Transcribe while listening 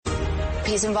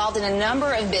He's involved in a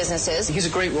number of businesses. He's a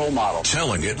great role model.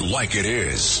 Telling it like it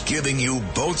is, giving you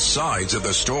both sides of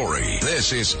the story.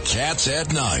 This is Cats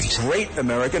at Night. Great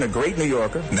American, a great New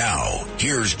Yorker. Now,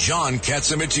 here's John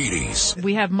Catsimatidis.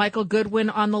 We have Michael Goodwin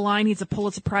on the line. He's a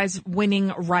Pulitzer Prize-winning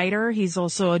writer. He's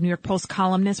also a New York Post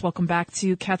columnist. Welcome back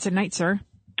to Cats at Night, sir.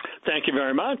 Thank you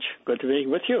very much. Good to be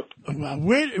with you.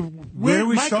 Where do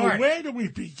we start? Where do we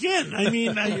begin? I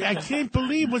mean, I can't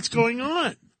believe what's going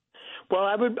on. Well,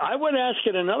 I would ask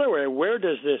it another way. Where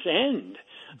does this end?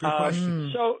 Good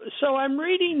question. So I'm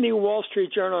reading the Wall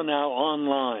Street Journal now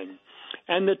online,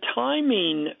 and the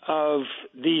timing of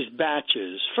these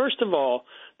batches. First of all,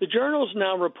 the Journal's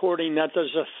now reporting that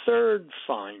there's a third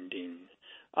finding.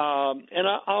 And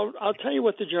I'll tell you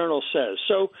what the Journal says.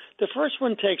 So the first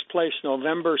one takes place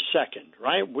November 2nd,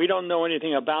 right? We don't know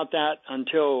anything about that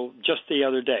until just the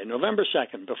other day, November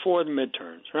 2nd, before the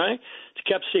midterms, right? It's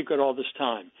kept secret all this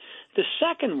time. The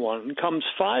second one comes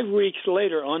 5 weeks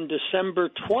later on December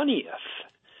 20th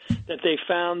that they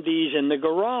found these in the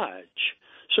garage.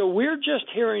 So we're just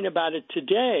hearing about it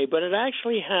today, but it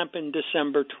actually happened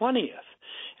December 20th.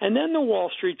 And then the Wall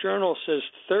Street Journal says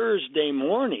Thursday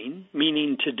morning,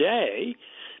 meaning today,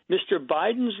 Mr.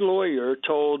 Biden's lawyer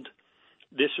told,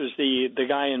 this was the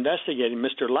guy investigating,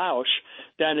 Mr. Lausch,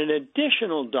 that an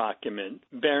additional document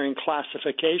bearing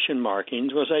classification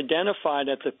markings was identified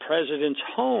at the president's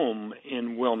home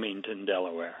in Wilmington,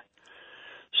 Delaware.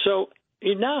 So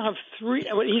you now have three.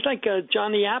 He's like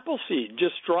Johnny Appleseed,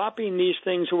 just dropping these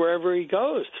things wherever he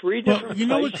goes. Three different places. You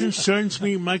know what concerns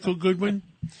me, Michael Goodwin?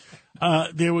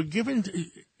 They were given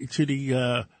to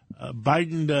the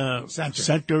Biden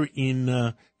Center in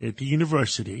at the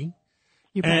university,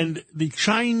 and the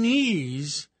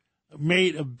Chinese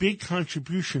made a big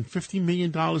contribution, $50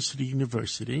 million to the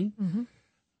university.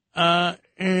 Mm-hmm.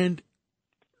 And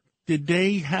did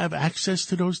they have access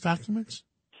to those documents?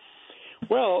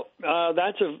 Well,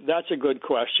 that's a good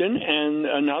question, and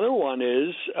another one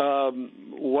is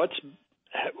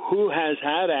who has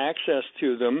had access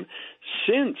to them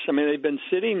since? I mean, they've been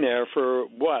sitting there for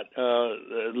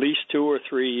at least 2 or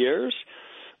 3 years.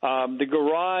 The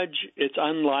garage, it's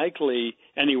unlikely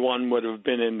anyone would have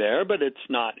been in there, but it's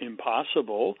not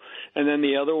impossible. And then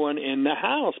the other one in the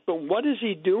house. But what is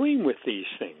he doing with these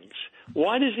things?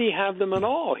 Why does he have them at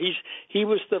all? He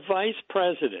was the vice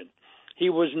president. He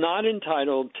was not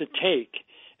entitled to take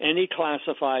any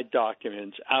classified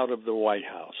documents out of the White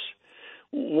House.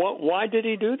 Why did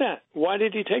he do that? Why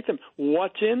did he take them?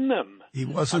 What's in them? He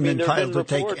wasn't entitled to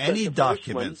take any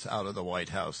documents out of the White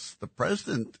House. The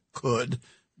president could,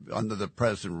 under the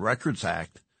President Records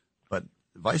Act, but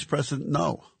the vice president,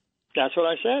 no. That's what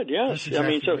I said, yes. Exactly I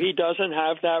mean, so he doesn't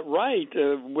have that right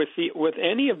with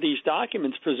any of these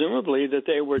documents, presumably, that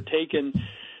they were taken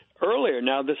earlier.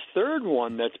 Now, this third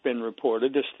one that's been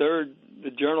reported,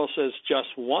 the Journal says just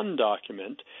one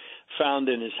document found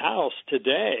in his house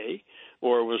today,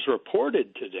 or was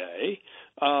reported today.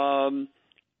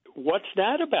 What's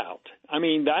that about? I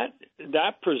mean,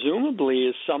 that presumably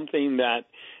is something that,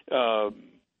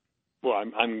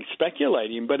 I'm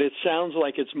speculating, but it sounds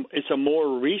like it's a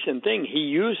more recent thing. He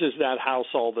uses that house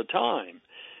all the time.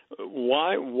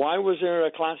 Why was there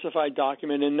a classified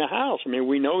document in the house? I mean,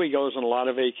 we know he goes on a lot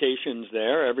of vacations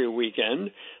there every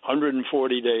weekend,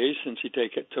 140 days since he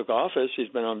took office. He's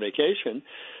been on vacation.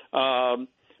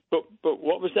 But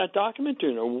what was that document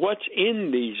doing? Or what's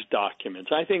in these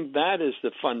documents? I think that is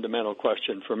the fundamental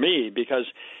question for me, because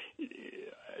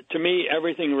to me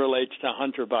everything relates to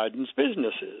Hunter Biden's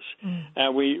businesses.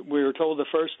 We were told the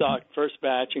first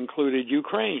batch included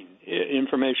Ukraine,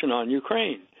 information on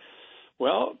Ukraine.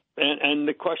 Well, and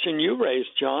the question you raised,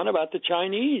 John, about the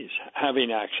Chinese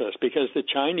having access, because the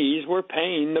Chinese were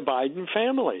paying the Biden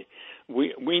family.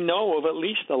 We know of at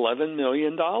least $11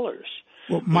 million.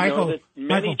 Well, Michael,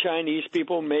 many Chinese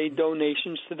people made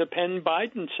donations to the Penn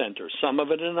Biden Center, some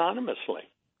of it anonymously.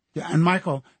 Yeah, and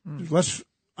Michael, let's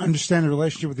understand the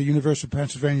relationship with the University of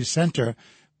Pennsylvania Center.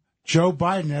 Joe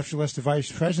Biden, after he left the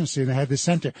vice presidency and they had the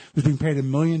center, was being paid $1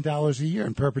 million a year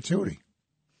in perpetuity.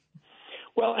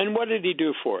 Well, and what did he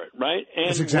do for it, right? And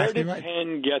that's exactly where did right.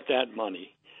 Penn get that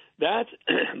money? That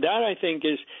I think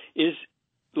is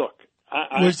look.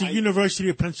 Was the University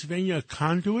of Pennsylvania a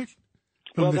conduit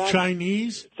from the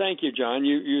Chinese? Thank you, John.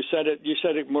 You said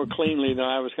it more cleanly than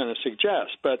I was going to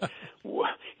suggest. But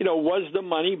was the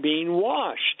money being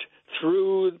washed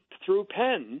through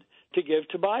Penn to give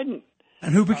to Biden?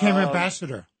 And who became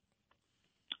ambassador?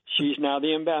 She's now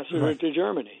the ambassador to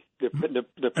Germany. The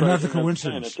Another president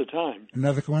coincidence. at the time.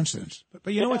 Another coincidence.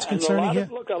 But you know what's concerning here?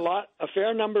 A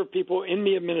fair number of people in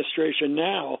the administration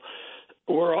now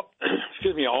were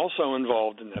also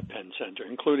involved in that Penn Center,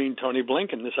 including Tony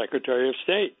Blinken, the Secretary of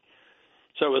State.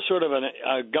 So it was sort of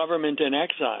a government in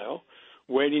exile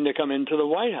waiting to come into the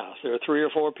White House. There are 3 or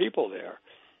 4 people there.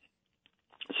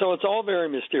 So it's all very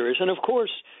mysterious. And, of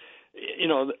course, you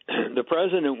know, the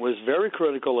president was very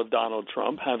critical of Donald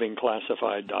Trump having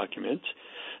classified documents.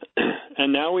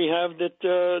 And now we have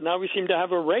that. Now we seem to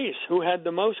have a race. Who had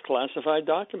the most classified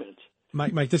documents?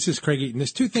 Mike, this is Craig Eaton.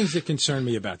 There's 2 things that concern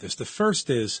me about this. The first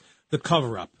is the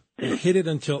cover-up. They hid it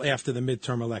until after the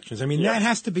midterm elections. I mean, that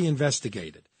has to be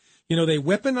investigated. You know, they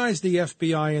weaponized the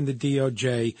FBI and the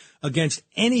DOJ against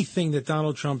anything that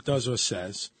Donald Trump does or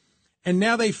says. And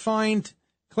now they find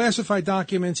classified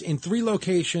documents in 3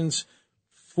 locations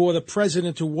for the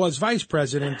president who was vice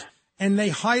president, and they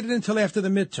hide it until after the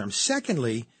midterm.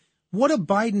 Secondly, what are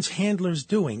Biden's handlers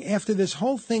doing after this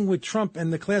whole thing with Trump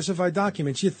and the classified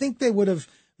documents? You think they would have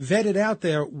vetted out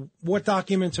there what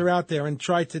documents are out there and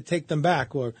tried to take them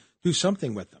back or do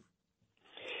something with them?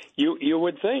 You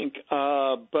would think,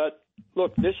 but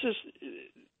look, this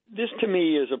to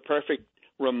me is a perfect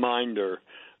reminder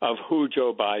of who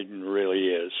Joe Biden really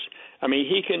is. I mean,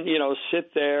 he can, you know,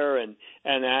 sit there and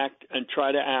act and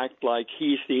try to act like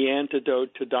he's the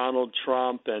antidote to Donald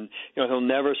Trump, and you know he'll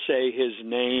never say his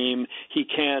name. He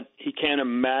can't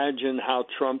imagine how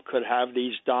Trump could have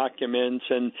these documents,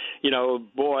 and you know,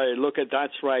 boy, look at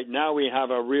that's right. Now we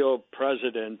have a real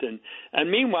president,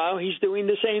 and meanwhile he's doing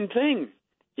the same thing.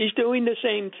 He's doing the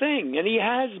same thing, and he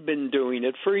has been doing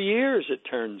it for years, it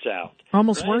turns out.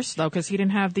 Almost worse, though, because he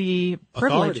didn't have the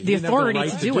privilege, the authority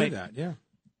to do it. That, yeah.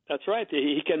 That's right.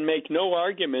 He can make no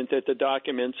argument that the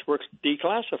documents were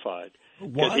declassified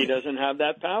because he doesn't have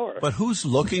that power. But who's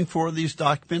looking for these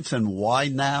documents, and why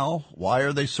now? Why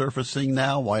are they surfacing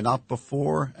now? Why not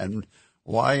before? And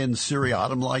why in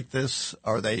seriatim like this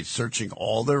are they searching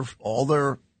all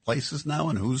their places now,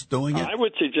 and who's doing it? I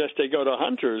would suggest they go to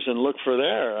Hunters and look for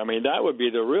there. I mean, that would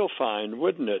be the real find,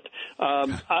 wouldn't it?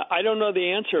 I don't know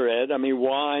the answer, Ed. I mean,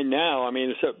 why now? I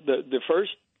mean, so the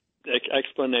first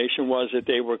explanation was that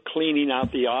they were cleaning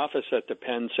out the office at the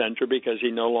Penn Center because he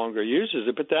no longer uses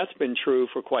it, but that's been true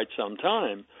for quite some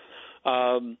time.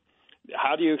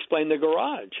 How do you explain the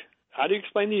garage? How do you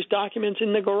explain these documents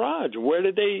in the garage? Where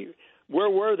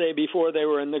were they before they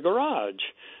were in the garage?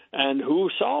 And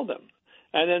who saw them?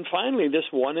 And then finally, this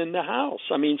one in the house.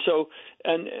 I mean, so,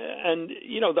 and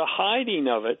you know, the hiding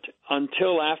of it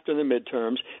until after the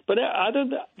midterms. But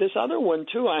this other one,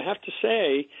 too, I have to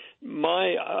say,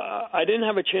 I didn't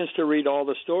have a chance to read all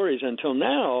the stories until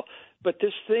now, but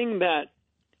this thing that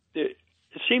it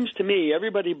seems to me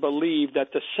everybody believed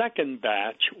that the second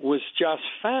batch was just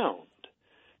found,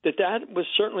 that was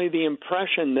certainly the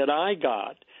impression that I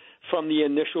got from the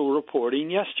initial reporting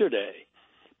yesterday.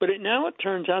 But now it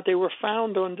turns out they were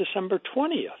found on December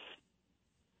 20th.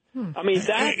 I mean,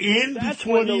 that's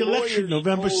before the election,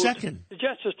 November 2nd. The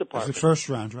Justice Department. That's the first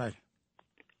round, right?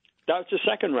 That was the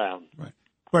second round. Right.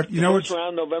 But you know, first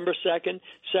round November 2nd,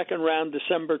 second round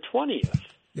December 20th.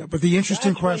 Yeah, but the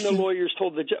interesting question. When the lawyers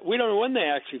told we don't know when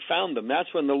they actually found them.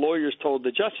 That's when the lawyers told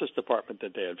the Justice Department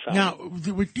that they had found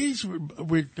them. Now,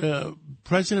 with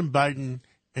President Biden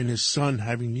and his son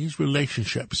having these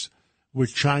relationships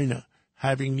with China,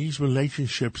 having these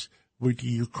relationships with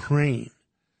Ukraine,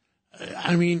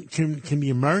 I mean, can the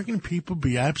American people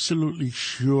be absolutely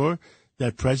sure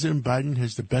that President Biden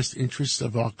has the best interests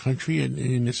of our country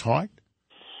in his heart?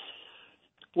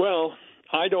 Well,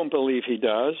 I don't believe he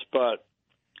does, but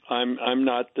I'm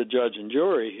not the judge and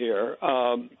jury here.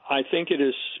 I think it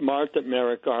is smart that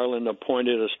Merrick Garland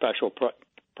appointed a special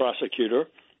prosecutor.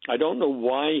 I don't know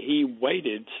why he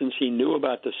waited since he knew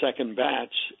about the second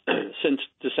batch since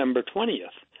December 20th.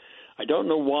 I don't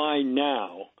know why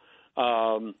now.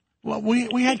 Well,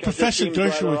 we had Professor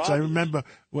Dershowitz. I remember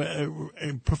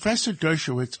Professor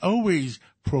Dershowitz always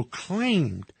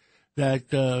proclaimed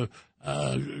that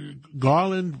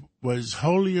Garland was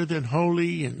holier than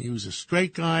holy, and he was a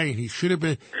straight guy, and he should have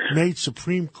been made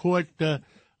Supreme Court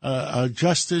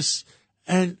justice.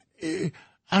 And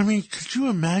I mean, could you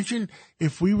imagine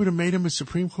if we would have made him a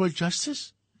Supreme Court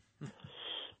justice?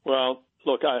 Well,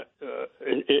 look,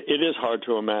 it is hard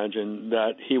to imagine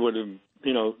that he would have,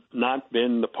 not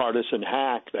been the partisan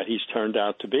hack that he's turned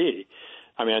out to be.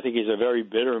 I mean, I think he's a very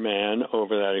bitter man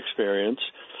over that experience.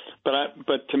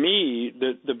 But to me,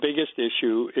 the biggest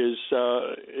issue is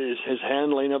his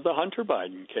handling of the Hunter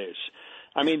Biden case.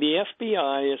 I mean, the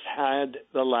FBI has had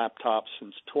the laptop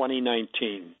since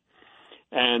 2019.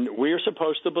 And we're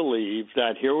supposed to believe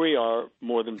that here we are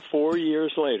more than 4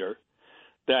 years later,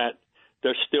 that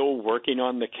they're still working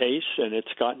on the case, and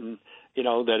it's gotten,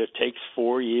 that it takes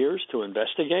 4 years to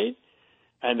investigate.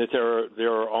 and that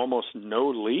there are almost no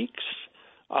leaks.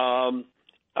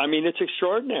 I mean, it's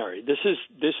extraordinary. This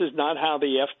is not how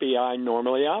the FBI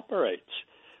normally operates.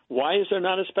 Why is there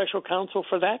not a special counsel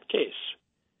for that case?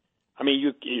 I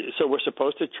mean, so we're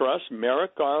supposed to trust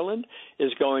Merrick Garland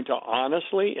is going to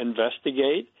honestly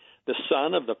investigate the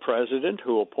son of the president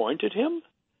who appointed him?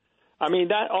 I mean,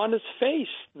 that on its face,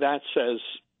 that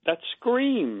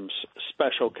screams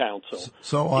special counsel.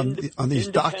 So on these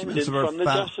documents that were from the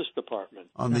found, Justice Department.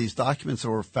 On these documents that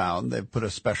were found, they've put a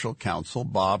special counsel,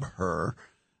 Bob Hur.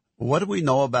 What do we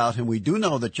know about him? We do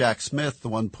know that Jack Smith, the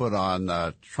one put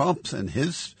on Trump's in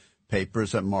his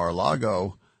papers at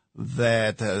Mar-a-Lago,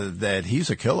 that he's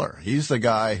a killer. He's the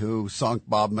guy who sunk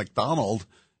Bob McDonald,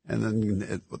 and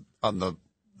then on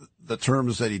the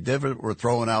terms that he did were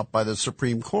thrown out by the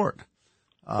Supreme Court.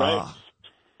 Right.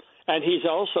 And he's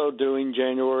also doing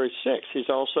January 6th. He's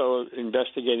also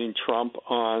investigating Trump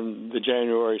on the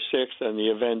January 6th and the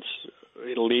events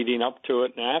leading up to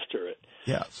it and after it.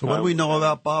 Yeah. So what do we know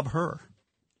about Bob Hur?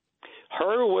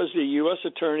 Hur was the U.S.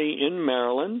 attorney in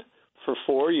Maryland for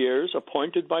 4 years,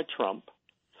 appointed by Trump,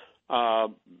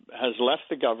 has left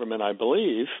the government, I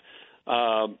believe.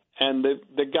 And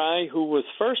the guy who was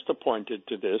first appointed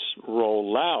to this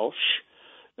role, Lausch,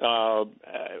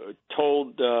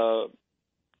 told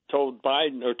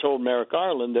Biden or told Merrick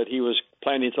Garland that he was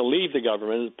planning to leave the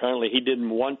government. Apparently, he didn't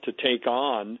want to take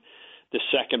on the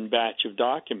second batch of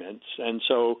documents, and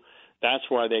so that's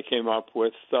why they came up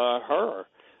with Hur.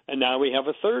 And now we have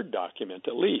a third document,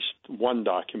 at least one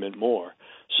document more.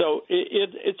 So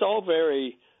it's all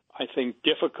very, I think,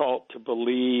 difficult to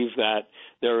believe that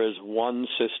there is one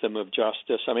system of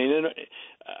justice. I mean,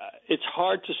 it's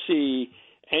hard to see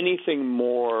anything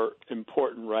more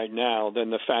important right now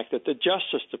than the fact that the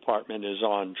Justice Department is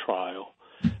on trial.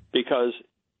 Because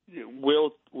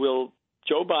will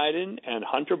Joe Biden and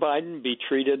Hunter Biden be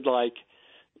treated like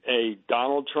a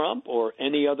Donald Trump or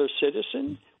any other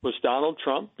citizen? Was Donald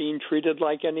Trump being treated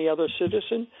like any other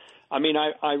citizen? I mean,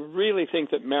 I really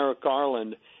think that Merrick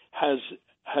Garland has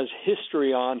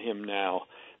history on him now,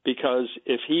 because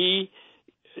if he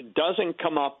doesn't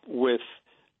come up with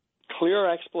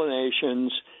clear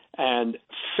explanations and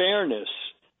fairness,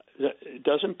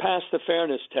 doesn't pass the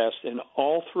fairness test in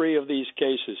all three of these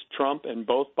cases, Trump and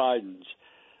both Bidens,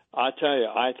 I tell you,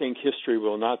 I think history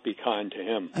will not be kind to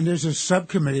him. And there's a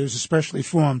subcommittee that was especially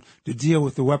formed to deal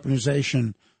with the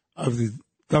weaponization of the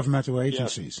governmental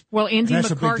agencies. Yeah. Well,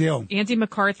 that's a big deal. Andy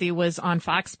McCarthy was on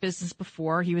Fox Business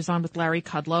before. He was on with Larry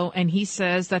Kudlow, and he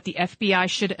says that the FBI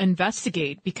should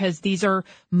investigate because these are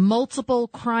multiple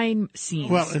crime scenes.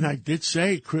 Well, and I did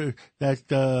say that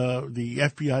the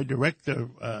FBI director,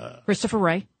 Christopher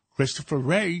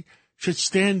Wray, should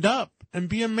stand up and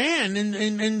be a man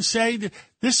and say that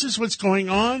this is what's going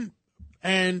on,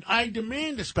 and I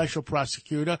demand a special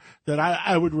prosecutor that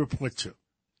I would report to.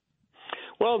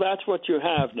 Well, that's what you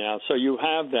have now. So you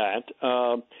have that,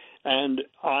 and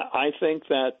I think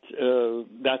that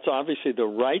that's obviously the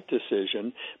right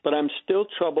decision, but I'm still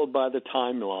troubled by the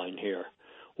timeline here.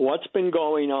 What's been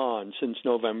going on since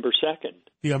November 2nd?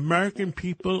 The American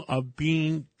people are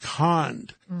being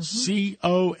conned. Mm-hmm.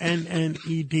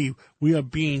 CONNED. We are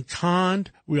being conned.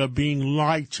 We are being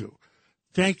lied to.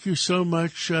 Thank you so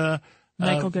much,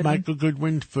 Michael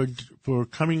Goodwin, for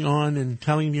coming on and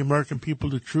telling the American people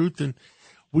the truth, and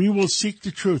we will seek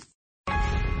the truth.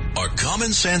 A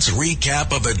common sense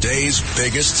recap of the day's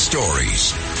biggest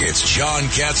stories. It's John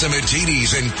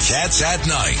Catsimatidis and Cats at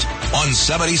Night on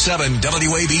 77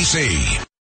 WABC.